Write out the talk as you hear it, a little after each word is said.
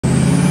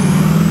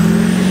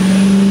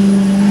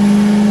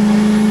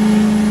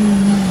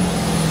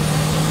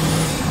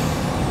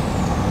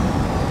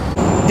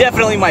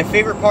Definitely my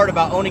favorite part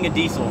about owning a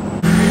diesel.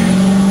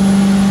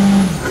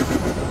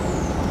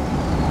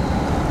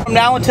 From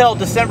now until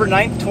December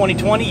 9th,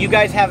 2020, you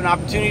guys have an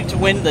opportunity to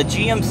win the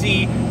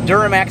GMC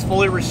Duramax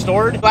fully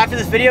restored. So after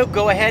this video,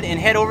 go ahead and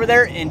head over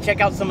there and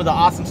check out some of the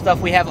awesome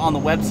stuff we have on the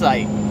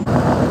website.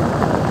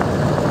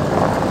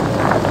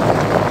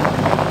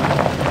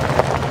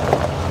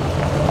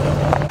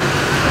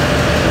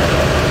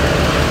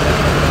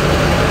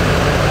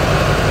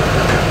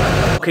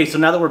 Okay, so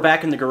now that we're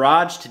back in the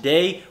garage,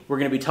 today we're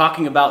going to be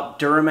talking about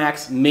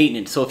Duramax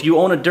maintenance. So if you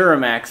own a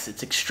Duramax,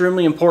 it's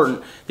extremely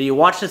important that you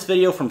watch this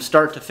video from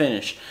start to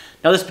finish.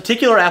 Now this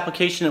particular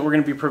application that we're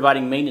going to be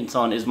providing maintenance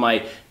on is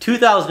my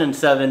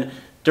 2007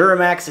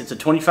 Duramax. It's a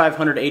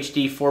 2500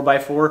 HD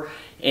 4x4,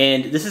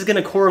 and this is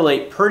going to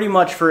correlate pretty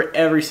much for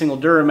every single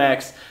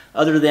Duramax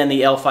other than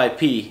the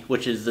L5P,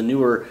 which is the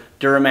newer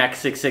Duramax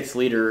 6.6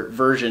 liter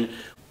version.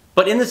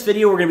 But in this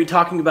video, we're going to be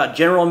talking about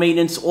general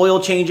maintenance, oil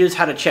changes,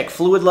 how to check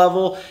fluid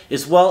level,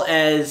 as well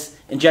as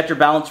injector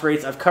balance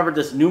rates. I've covered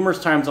this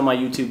numerous times on my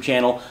YouTube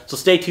channel, so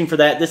stay tuned for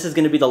that. This is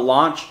going to be the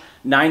Launch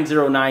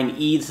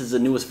 909E. This is the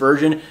newest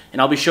version,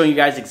 and I'll be showing you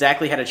guys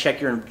exactly how to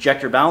check your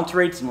injector balance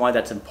rates and why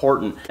that's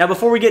important. Now,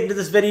 before we get into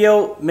this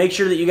video, make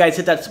sure that you guys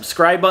hit that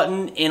subscribe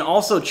button and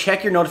also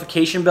check your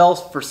notification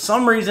bells. For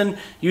some reason,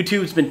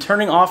 YouTube's been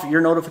turning off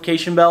your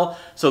notification bell,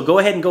 so go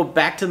ahead and go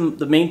back to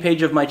the main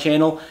page of my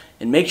channel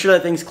and make sure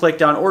that thing's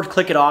clicked on, or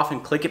click it off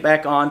and click it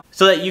back on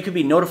so that you can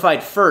be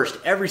notified first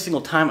every single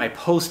time I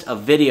post a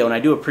video. And I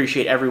do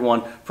appreciate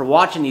everyone for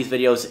watching these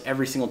videos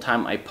every single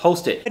time I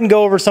post it. And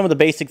go over some of the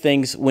basic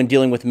things when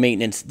dealing with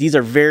maintenance. These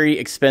are very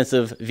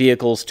expensive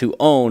vehicles to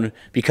own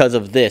because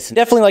of this.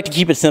 Definitely like to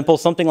keep it simple.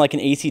 Something like an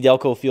AC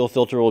Delco fuel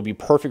filter will be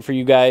perfect for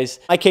you guys.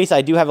 In my case,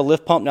 I do have a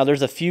lift pump. Now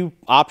there's a few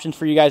options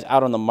for you guys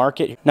out on the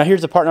market. Now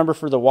here's the part number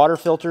for the water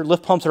filter.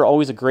 Lift pumps are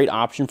always a great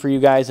option for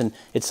you guys, and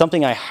it's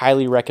something I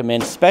highly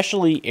recommend, especially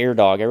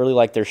AirDog. I really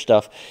like their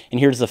stuff. And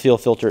here's the fuel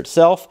filter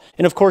itself.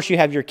 And of course you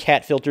have your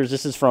cat filters.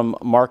 This is from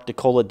Mark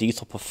DeCola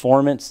Diesel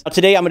Performance. Now,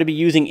 today I'm going to be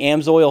using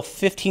AMSOIL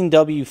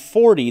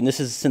 15W40, and this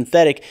is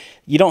synthetic.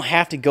 You don't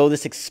have to go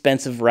this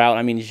expensive route.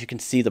 I mean, as you can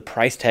see the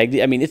price tag,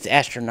 I mean, it's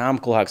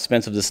astronomical how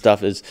expensive this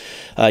stuff is.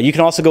 You can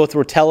also go with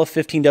Rotella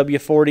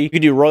 15W40. You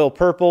can do Royal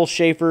Purple,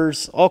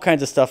 Schaefer's, all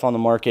kinds of stuff on the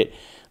market.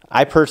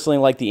 I personally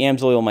like the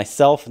AMSOIL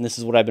myself, and this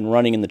is what I've been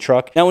running in the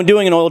truck. Now, when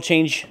doing an oil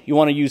change, you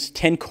want to use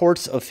 10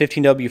 quarts of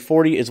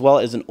 15W40 as well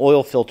as an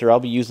oil filter. I'll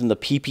be using the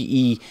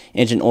PPE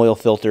engine oil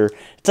filter.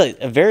 It's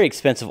a very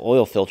expensive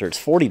oil filter. It's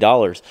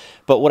 $40.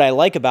 But what I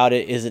like about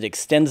it is it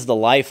extends the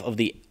life of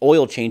the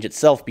oil change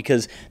itself,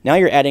 because now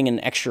you're adding an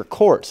extra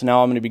quart. So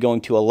now I'm going to be going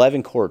to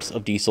 11 quarts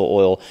of diesel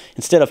oil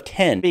instead of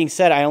 10. That being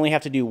said, I only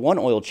have to do one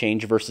oil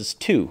change versus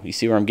two. You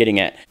see where I'm getting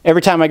at?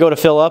 Every time I go to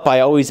fill up, I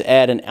always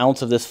add an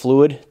ounce of this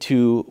fluid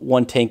to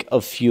one tank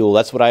of fuel.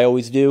 That's what I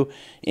always do,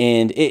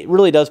 and it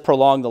really does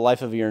prolong the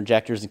life of your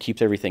injectors and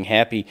keeps everything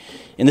happy.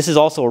 And this is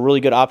also a really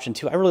good option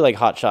too. I really like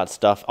Hot Shot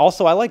stuff.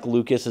 Also, I like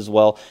Lucas as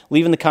well.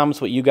 Leave in the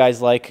comments what you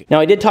guys like. Now,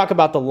 I did talk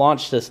about the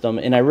launch system,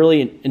 and I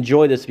really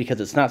enjoy this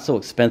because it's not so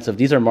expensive.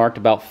 These are marked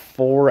about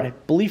I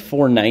believe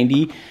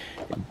 $4.90.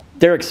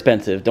 They're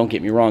expensive, don't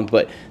get me wrong,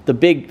 but the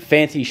big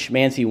fancy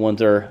schmancy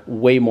ones are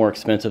way more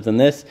expensive than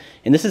this.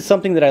 And this is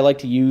something that I like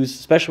to use,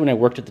 especially when I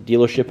worked at the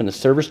dealership in the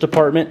service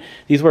department.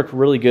 These work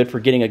really good for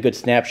getting a good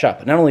snapshot.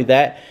 But not only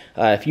that,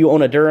 if you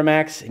own a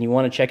Duramax and you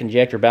want to check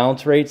injector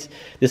balance rates,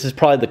 this is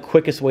probably the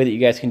quickest way that you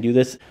guys can do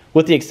this,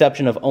 with the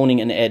exception of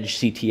owning an Edge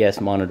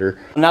CTS monitor.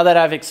 Now that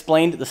I've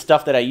explained the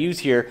stuff that I use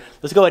here,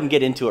 let's go ahead and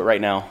get into it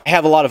right now. I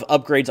have a lot of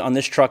upgrades on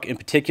this truck in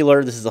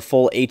particular. This is a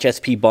full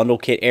HSP bundle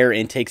kit air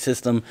intake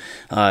system,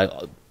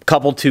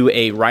 coupled to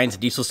a Ryan's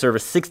Diesel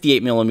Service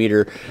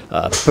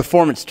 68mm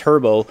performance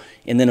turbo.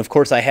 And then of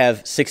course I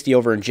have 60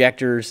 over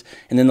injectors,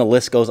 and then the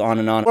list goes on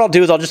and on. What I'll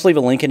do is I'll just leave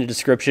a link in the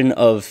description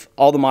of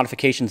all the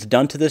modifications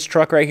done to this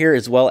truck right here,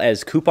 as well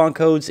as coupon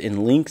codes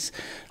and links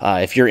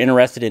if you're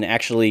interested in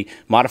actually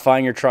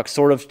modifying your truck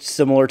sort of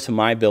similar to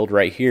my build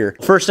right here.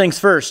 First things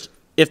first,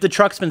 if the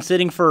truck's been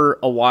sitting for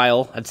a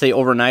while, I'd say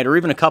overnight or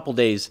even a couple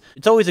days,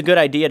 it's always a good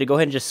idea to go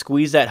ahead and just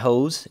squeeze that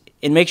hose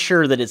and make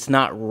sure that it's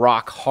not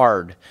rock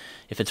hard.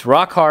 If it's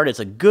rock hard, it's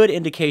a good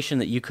indication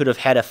that you could have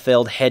had a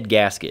failed head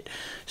gasket.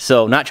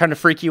 So not trying to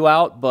freak you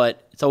out,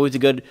 but it's always a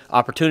good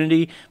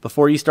opportunity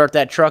before you start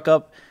that truck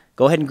up.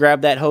 Go ahead and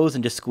grab that hose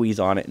and just squeeze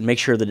on it and make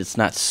sure that it's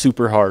not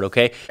super hard,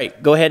 okay? All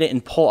right, go ahead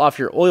and pull off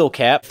your oil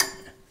cap.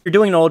 If you're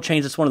doing an oil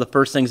change, it's one of the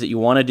first things that you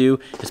want to do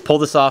is pull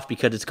this off,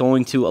 because it's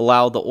going to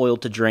allow the oil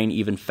to drain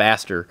even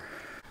faster.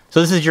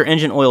 So this is your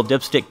engine oil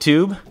dipstick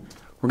tube.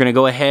 We're going to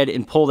go ahead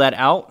and pull that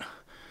out.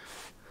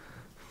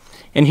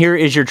 And here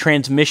is your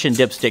transmission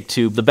dipstick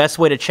tube. The best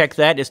way to check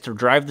that is to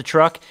drive the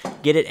truck,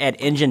 get it at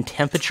engine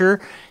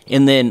temperature,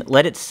 and then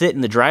let it sit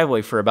in the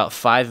driveway for about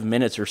 5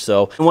 minutes or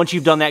so. And once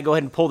you've done that, go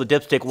ahead and pull the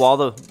dipstick while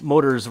the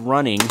motor is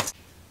running.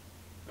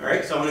 All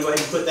right, so I'm gonna go ahead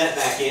and put that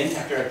back in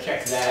after I've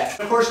checked that.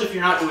 Of course, if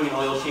you're not doing an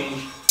oil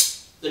change,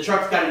 the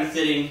truck's gotta be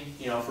sitting,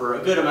 you know,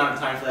 for a good amount of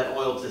time for that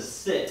oil to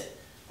sit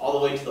all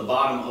the way to the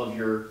bottom of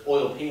your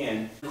oil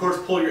pan. Of course,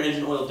 pull your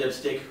engine oil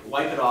dipstick,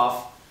 wipe it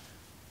off.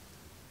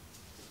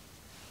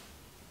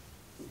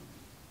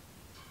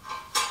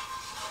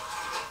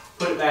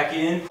 Put it back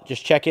in.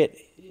 Just check it.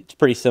 It's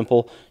pretty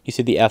simple. You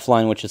see the F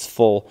line, which is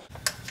full.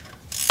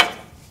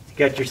 You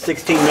got your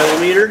 16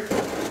 millimeter.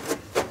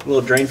 A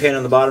little drain pan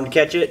on the bottom to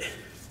catch it.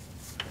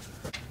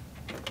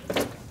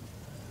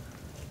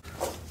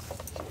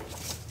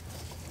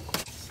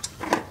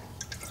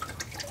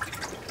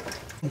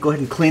 Go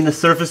ahead and clean the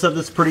surface of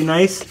this pretty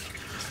nice.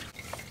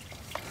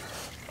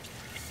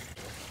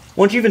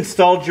 Once you've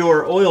installed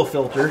your oil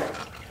filter,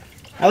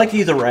 I like to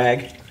use a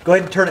rag. Go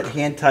ahead and turn it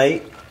hand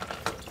tight.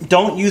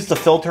 Don't use the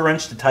filter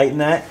wrench to tighten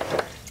that,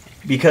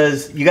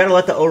 because you got to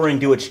let the O-ring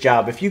do its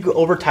job. If you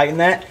over tighten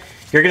that,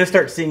 you're going to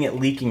start seeing it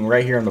leaking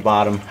right here on the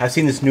bottom. I've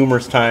seen this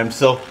numerous times,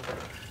 so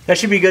that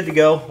should be good to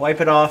go.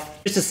 Wipe it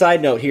off. Just a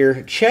side note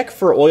here, check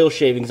for oil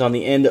shavings on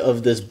the end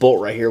of this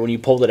bolt right here when you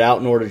pulled it out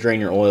in order to drain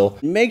your oil.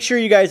 Make sure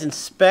you guys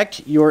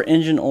inspect your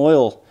engine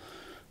oil.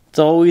 It's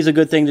always a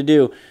good thing to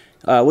do.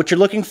 What you're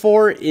looking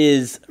for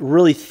is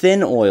really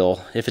thin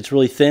oil. If it's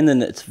really thin,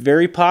 then it's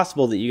very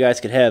possible that you guys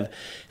could have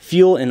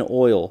fuel and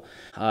oil.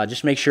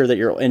 Just make sure that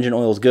your engine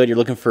oil is good. You're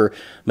looking for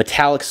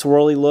metallic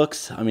swirly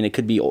looks. I mean, it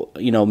could be,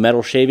 you know,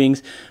 metal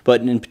shavings,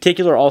 but in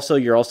particular also,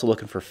 you're also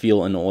looking for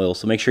fuel and oil.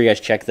 So make sure you guys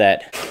check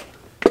that.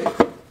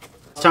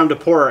 It's time to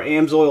pour our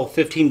AMSOIL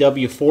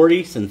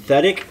 15W40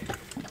 synthetic.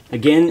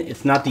 Again,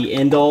 it's not the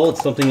end all.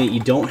 It's something that you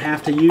don't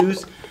have to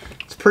use.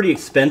 It's pretty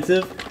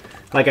expensive.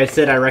 Like I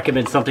said, I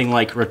recommend something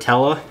like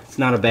Rotella. It's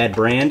not a bad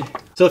brand.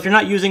 So if you're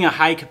not using a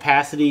high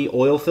capacity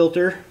oil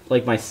filter,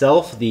 like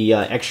myself, the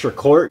extra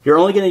quart, you're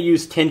only gonna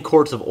use 10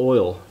 quarts of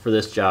oil for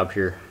this job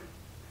here.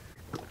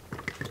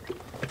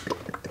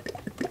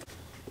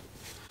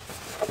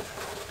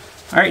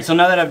 All right, so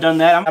now that I've done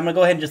that, I'm gonna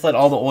go ahead and just let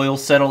all the oil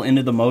settle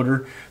into the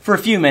motor for a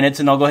few minutes,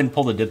 and I'll go ahead and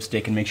pull the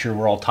dipstick and make sure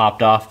we're all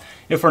topped off.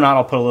 If we're not,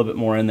 I'll put a little bit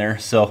more in there.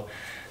 So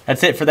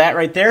that's it for that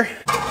right there.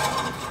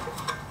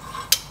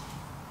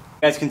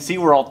 You guys can see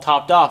we're all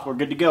topped off. We're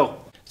good to go.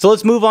 So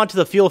let's move on to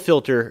the fuel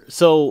filter.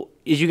 So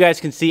as you guys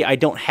can see, I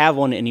don't have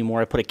one anymore.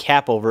 I put a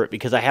cap over it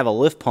because I have a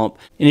lift pump.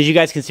 And as you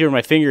guys can see where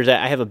my finger is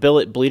at, I have a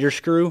billet bleeder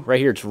screw.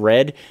 Right here, it's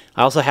red.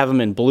 I also have them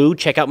in blue.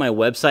 Check out my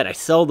website. I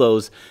sell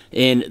those.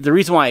 And the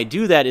reason why I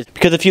do that is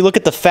because if you look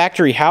at the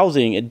factory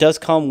housing, it does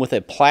come with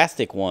a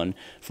plastic one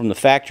from the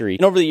factory.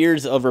 And over the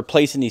years of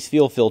replacing these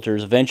fuel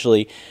filters,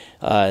 eventually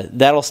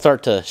that'll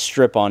start to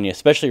strip on you,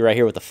 especially right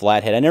here with the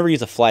flathead. I never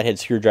use a flathead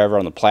screwdriver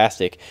on the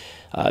plastic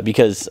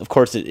because, of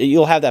course,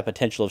 you'll have that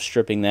potential of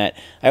stripping that.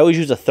 I always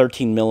use a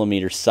 13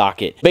 millimeter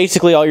socket.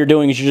 Basically, all you're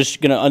doing is you're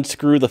just going to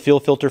unscrew the fuel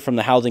filter from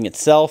the housing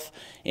itself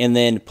and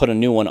then put a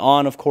new one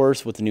on, of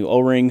course, with the new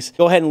O-rings.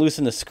 Go ahead and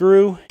loosen the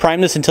screw.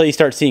 Prime this until you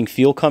start seeing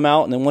fuel come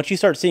out, and then once you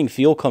start seeing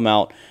fuel come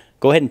out,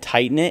 go ahead and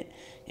tighten it,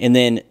 and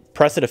then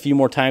press it a few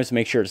more times to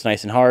make sure it's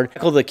nice and hard.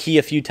 Tackle the key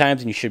a few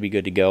times, and you should be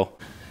good to go.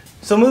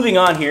 So moving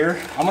on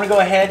here, I'm going to go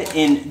ahead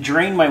and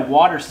drain my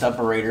water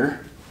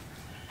separator.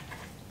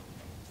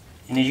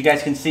 And as you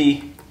guys can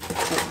see,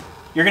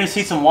 you're going to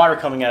see some water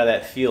coming out of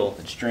that fuel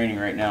that's draining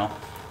right now.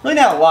 Really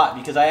not a lot,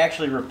 because I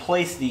actually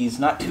replaced these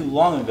not too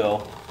long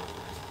ago.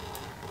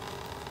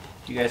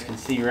 You guys can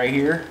see right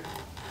here.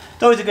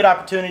 It's always a good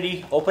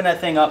opportunity. Open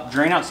that thing up,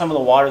 drain out some of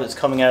the water that's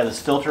coming out of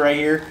this filter right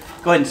here.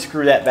 Go ahead and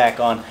screw that back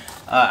on.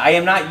 I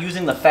am not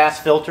using the FASS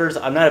filters.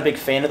 I'm not a big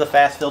fan of the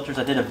FASS filters.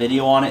 I did a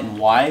video on it and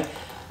why.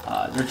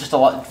 They're just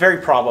very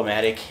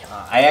problematic.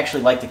 I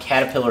actually like the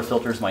Caterpillar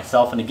filters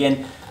myself, and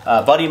again,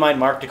 a buddy of mine,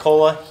 Mark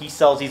DeCola, he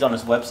sells these on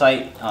his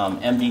website,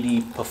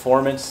 MDD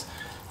Performance,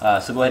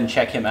 so go ahead and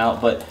check him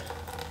out. But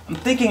I'm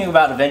thinking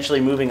about eventually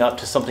moving up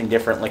to something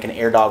different, like an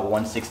AirDog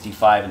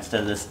 165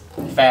 instead of this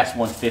FASS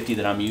 150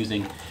 that I'm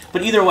using.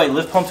 But either way,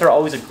 lift pumps are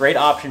always a great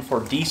option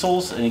for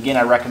diesels, and again,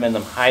 I recommend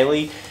them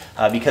highly.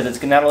 Because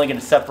it's not only going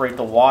to separate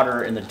the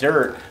water and the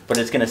dirt, but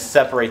it's going to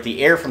separate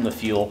the air from the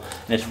fuel,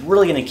 and it's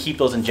really going to keep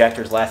those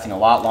injectors lasting a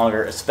lot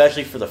longer,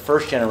 especially for the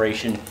first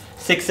generation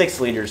 6.6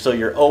 liters, so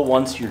your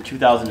 01s to your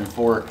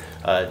 2004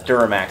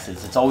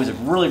 Duramaxes. It's always a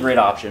really great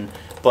option,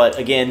 but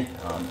again,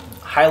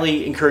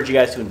 highly encourage you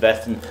guys to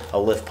invest in a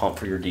lift pump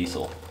for your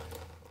diesel.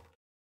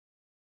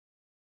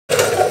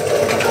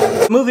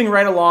 Moving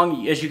right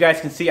along, as you guys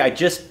can see, I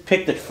just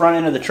picked the front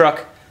end of the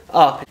truck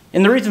up.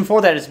 And the reason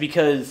for that is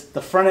because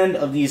the front end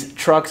of these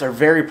trucks are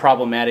very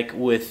problematic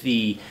with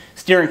the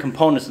steering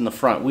components in the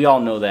front. We all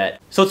know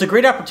that. So it's a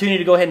great opportunity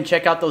to go ahead and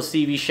check out those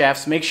CV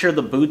shafts, make sure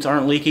the boots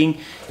aren't leaking,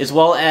 as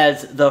well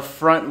as the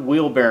front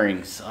wheel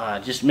bearings.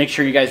 Just make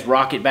sure you guys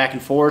rock it back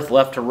and forth,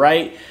 left to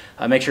right.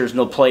 Make sure there's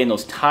no play in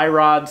those tie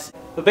rods.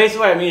 But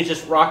basically what I mean is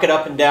just rock it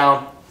up and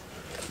down,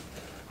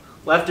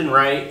 left and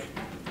right.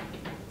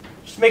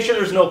 Just make sure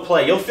there's no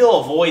play. You'll feel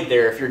a void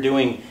there if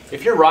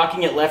you're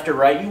rocking it left or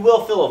right. You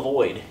will feel a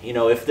void, you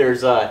know, if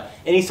there's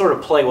any sort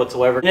of play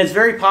whatsoever. And it's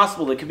very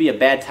possible it could be a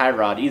bad tie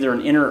rod, either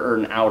an inner or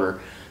an outer.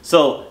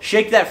 So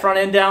shake that front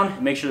end down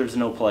and make sure there's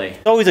no play.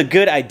 It's always a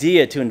good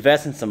idea to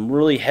invest in some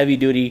really heavy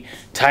duty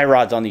tie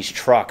rods on these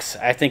trucks.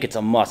 I think it's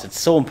a must. It's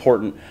so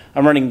important.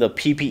 I'm running the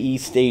PPE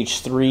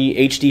Stage 3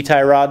 HD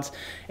tie rods,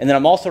 and then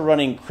I'm also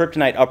running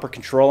Kryptonite upper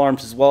control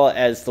arms as well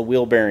as the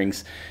wheel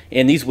bearings.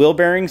 And these wheel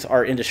bearings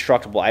are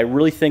indestructible. I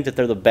really think that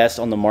they're the best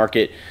on the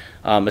market,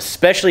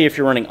 especially if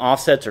you're running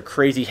offsets or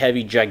crazy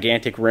heavy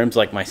gigantic rims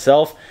like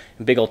myself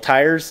and big old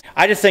tires.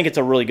 I just think it's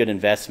a really good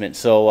investment.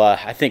 So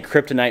I think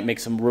Kryptonite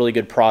makes some really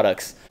good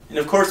products. And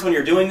of course, when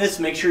you're doing this,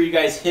 make sure you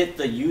guys hit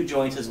the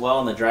U-joints as well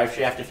on the drive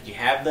shaft if you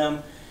have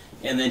them.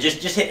 And then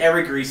just hit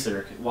every grease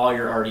zerk while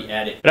you're already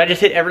at it. But I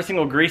just hit every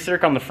single grease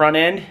zerk on the front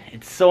end.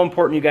 It's so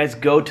important you guys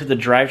go to the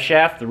drive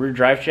shaft, the rear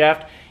drive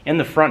shaft, and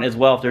the front as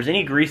well. If there's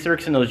any grease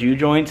zerks in those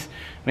U-joints,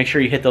 make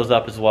sure you hit those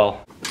up as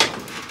well.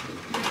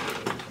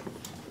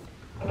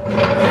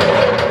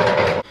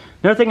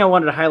 Another thing I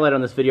wanted to highlight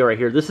on this video right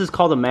here, this is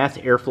called a mass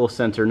airflow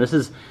sensor, and this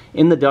is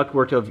in the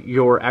ductwork of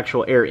your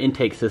actual air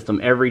intake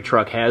system. Every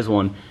truck has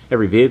one,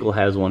 every vehicle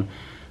has one.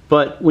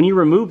 But when you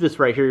remove this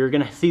right here, you're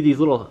gonna see these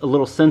a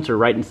little sensor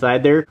right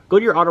inside there. Go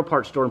to your auto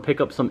parts store and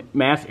pick up some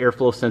mass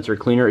airflow sensor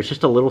cleaner. It's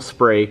just a little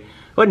spray.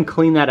 Go ahead and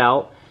clean that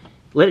out.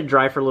 Let it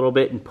dry for a little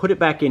bit and put it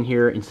back in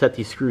here and set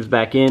these screws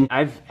back in.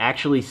 I've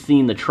actually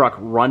seen the truck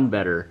run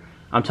better.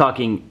 I'm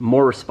talking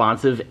more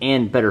responsive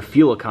and better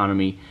fuel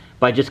economy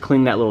by just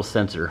cleaning that little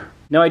sensor.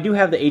 Now I do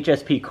have the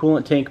HSP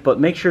coolant tank, but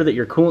make sure that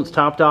your coolant's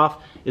topped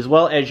off as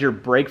well as your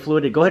brake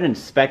fluid. Go ahead and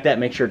inspect that,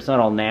 make sure it's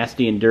not all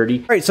nasty and dirty.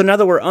 All right, so now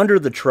that we're under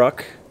the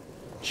truck,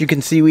 as you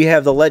can see, we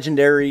have the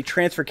legendary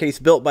transfer case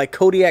built by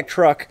Kodiak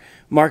truck,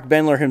 Mark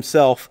Bendler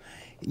himself.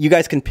 You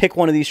guys can pick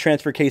one of these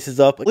transfer cases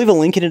up. I'll leave a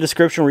link in the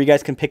description where you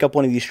guys can pick up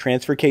one of these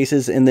transfer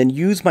cases and then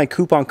use my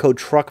coupon code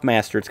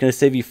TRUCKMASTER. It's going to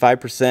save you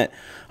 5%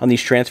 on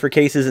these transfer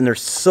cases, and they're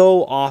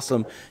so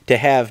awesome to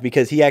have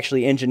because he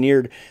actually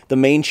engineered the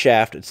main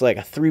shaft. It's like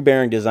a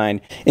 3-bearing design,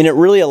 and it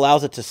really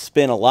allows it to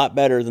spin a lot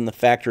better than the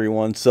factory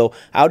one. So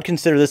I would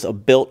consider this a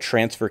built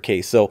transfer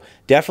case. So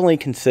definitely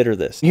consider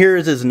this. Here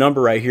is his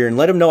number right here, and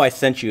let him know I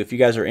sent you if you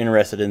guys are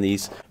interested in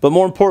these. But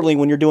more importantly,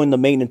 when you're doing the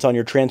maintenance on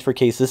your transfer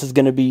case, this is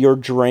going to be your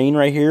drain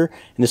right here,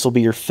 and this will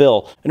be your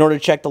fill. In order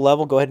to check the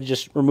level, go ahead and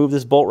just remove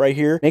this bolt right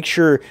here. Make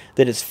sure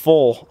that it's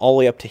full all the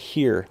way up to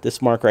here, this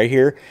mark right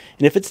here.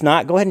 And if it's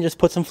not, go ahead and just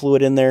put some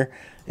fluid in there.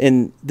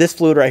 And this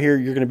fluid right here,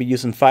 you're going to be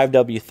using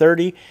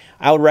 5W30.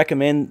 I would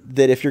recommend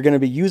that if you're going to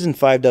be using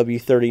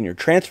 5W30 in your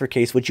transfer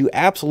case, which you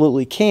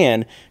absolutely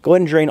can, go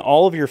ahead and drain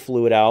all of your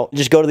fluid out.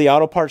 Just go to the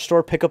auto parts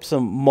store, pick up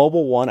some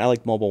Mobil 1. I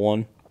like Mobil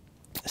 1.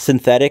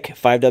 Synthetic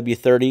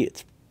 5W30.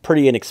 It's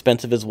pretty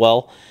inexpensive as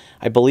well.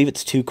 I believe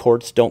it's 2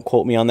 quarts. Don't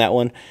quote me on that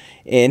one.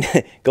 And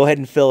go ahead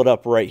and fill it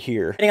up right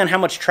here. Depending on how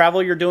much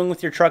travel you're doing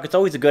with your truck, it's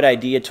always a good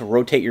idea to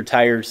rotate your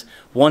tires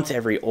once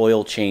every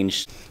oil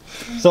change.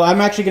 So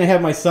I'm actually going to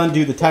have my son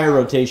do the tire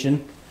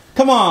rotation.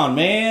 Come on,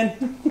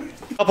 man.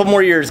 A couple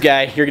more years,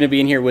 guy. You're going to be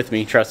in here with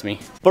me, trust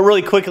me. But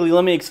really quickly,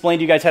 let me explain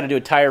to you guys how to do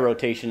a tire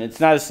rotation. It's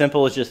not as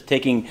simple as just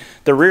taking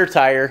the rear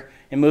tire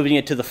and moving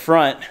it to the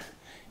front,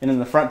 and then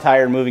the front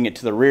tire and moving it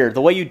to the rear.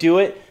 The way you do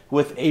it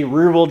with a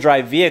rear-wheel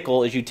drive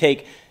vehicle is you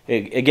take,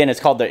 again, it's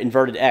called the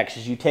inverted X,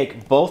 is you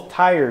take both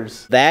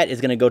tires. That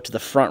is going to go to the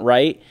front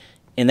right,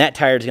 and that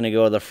tire is going to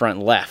go to the front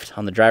left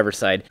on the driver's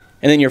side.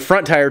 And then your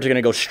front tires are going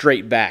to go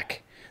straight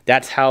back.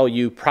 That's how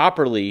you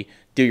properly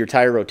do your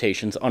tire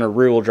rotations on a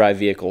rear-wheel drive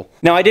vehicle.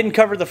 Now, I didn't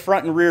cover the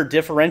front and rear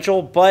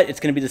differential, but it's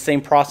going to be the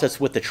same process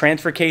with the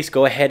transfer case.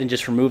 Go ahead and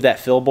just remove that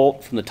fill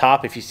bolt from the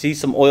top. If you see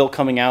some oil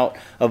coming out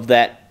of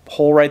that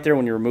hole right there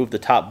when you remove the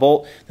top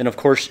bolt, then of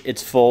course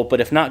it's full.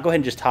 But if not, go ahead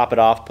and just top it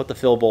off, put the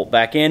fill bolt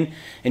back in,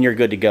 and you're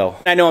good to go.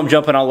 I know I'm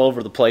jumping all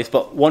over the place,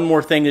 but one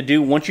more thing to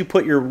do, once you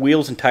put your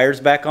wheels and tires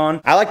back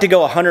on, I like to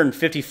go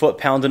 150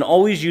 foot-pounds and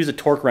always use a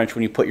torque wrench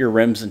when you put your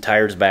rims and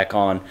tires back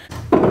on.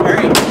 All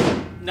right,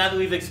 now that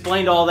we've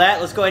explained all that,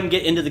 let's go ahead and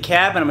get into the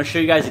cab, and I'm gonna show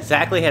you guys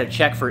exactly how to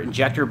check for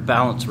injector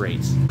balance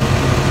rates.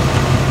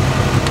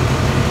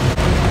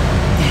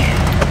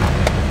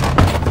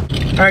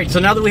 Alright, so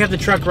now that we have the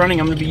truck running,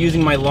 I'm going to be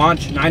using my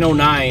Launch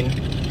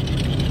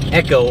 909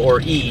 Echo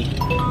or E.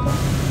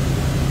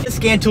 This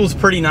scan tool is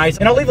pretty nice,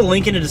 and I'll leave a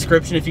link in the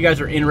description if you guys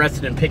are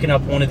interested in picking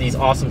up one of these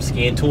awesome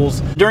scan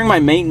tools. During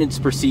my maintenance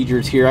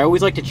procedures here, I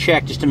always like to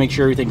check just to make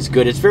sure everything's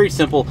good. It's very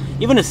simple.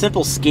 Even a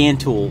simple scan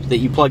tool that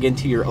you plug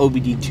into your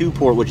OBD2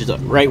 port, which is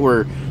right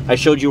where I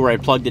showed you where I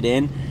plugged it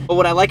in. But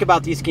what I like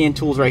about these scan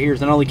tools right here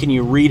is not only can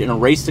you read and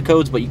erase the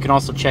codes, but you can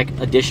also check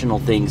additional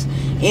things.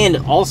 And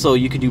also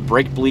you can do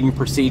brake bleeding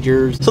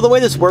procedures. So the way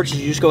this works is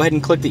you just go ahead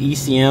and click the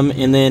ECM,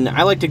 and then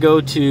I like to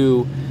go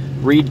to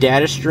read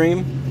data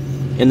stream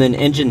and then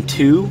engine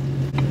 2.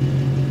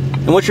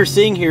 And what you're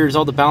seeing here is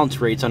all the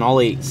balance rates on all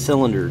 8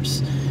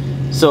 cylinders.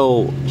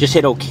 So just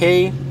hit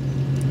OK,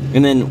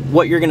 and then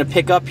what you're going to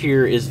pick up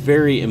here is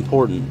very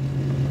important.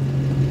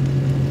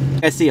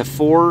 I see a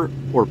 4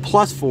 or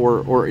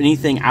 +4 or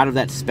anything out of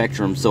that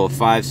spectrum, so a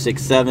 5,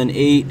 6, 7,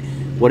 8,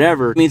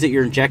 whatever. It means that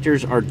your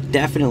injectors are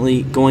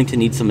definitely going to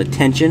need some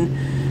attention.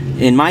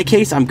 In my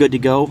case, I'm good to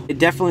go. I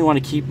definitely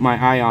want to keep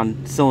my eye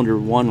on cylinder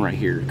 1 right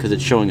here because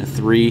it's showing a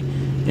 3,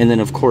 and then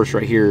of course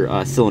right here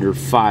cylinder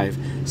 5.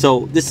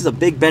 So this is a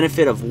big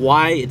benefit of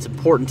why it's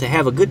important to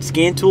have a good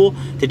scan tool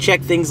to check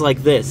things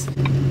like this.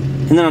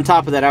 And then on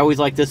top of that, I always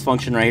like this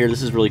function right here.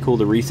 This is really cool,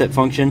 the reset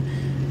function.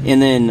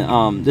 And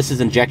then this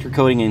is injector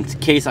coding in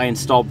case I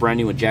install brand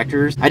new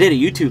injectors. I did a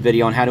YouTube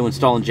video on how to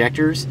install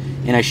injectors,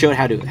 and I showed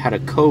how to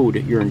code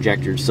your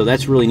injectors. So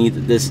that's really neat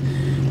that this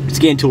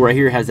scan tool right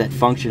here has that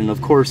function. And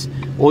of course,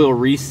 oil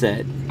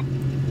reset,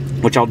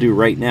 which I'll do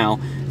right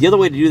now. The other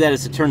way to do that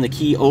is to turn the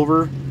key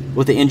over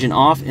with the engine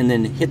off and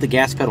then hit the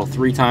gas pedal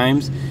 3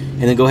 times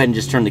and then go ahead and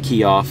just turn the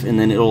key off, and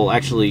then it'll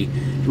actually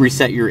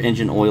reset your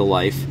engine oil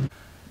life.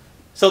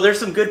 So there's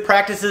some good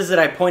practices that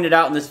I pointed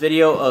out in this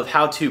video of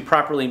how to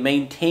properly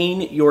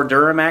maintain your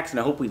Duramax, and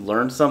I hope we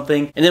learned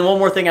something. And then one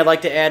more thing I'd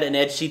like to add, an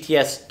Edge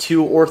CTS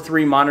 2 or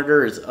 3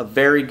 monitor is a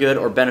very good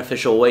or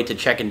beneficial way to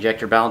check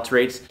injector balance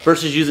rates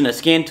versus using a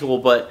scan tool,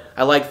 but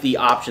I like the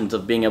options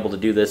of being able to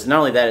do this. And not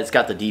only that, it's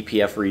got the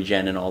DPF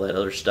regen and all that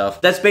other stuff.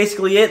 That's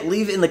basically it.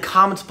 Leave it in the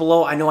comments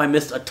below. I know I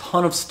missed a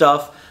ton of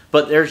stuff,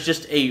 but there's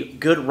just a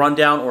good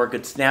rundown or a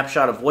good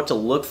snapshot of what to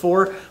look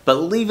for. But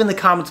leave in the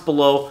comments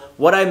below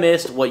what I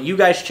missed, what you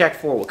guys check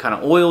for, what kind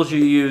of oils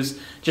you use.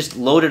 Just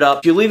load it up.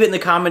 If you leave it in the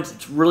comments,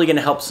 it's really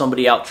gonna help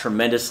somebody out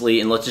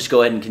tremendously, and let's just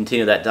go ahead and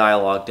continue that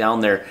dialogue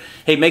down there.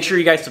 Hey, make sure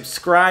you guys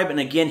subscribe, and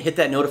again, hit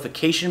that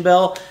notification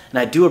bell, and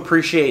I do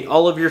appreciate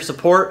all of your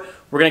support.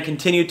 We're going to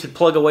continue to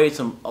plug away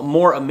some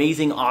more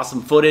amazing,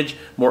 awesome footage,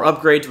 more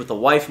upgrades with the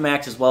Wife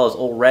Max as well as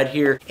Old Red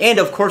here. And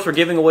of course, we're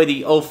giving away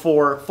the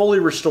 04 fully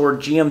restored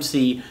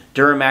GMC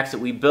Duramax that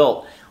we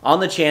built on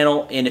the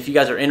channel. And if you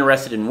guys are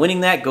interested in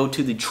winning that, go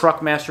to the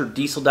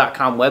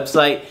truckmasterdiesel.com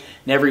website.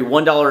 And every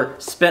 $1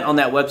 spent on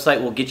that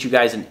website will get you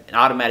guys an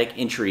automatic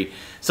entry.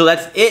 So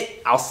that's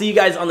it. I'll see you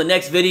guys on the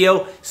next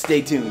video.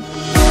 Stay tuned.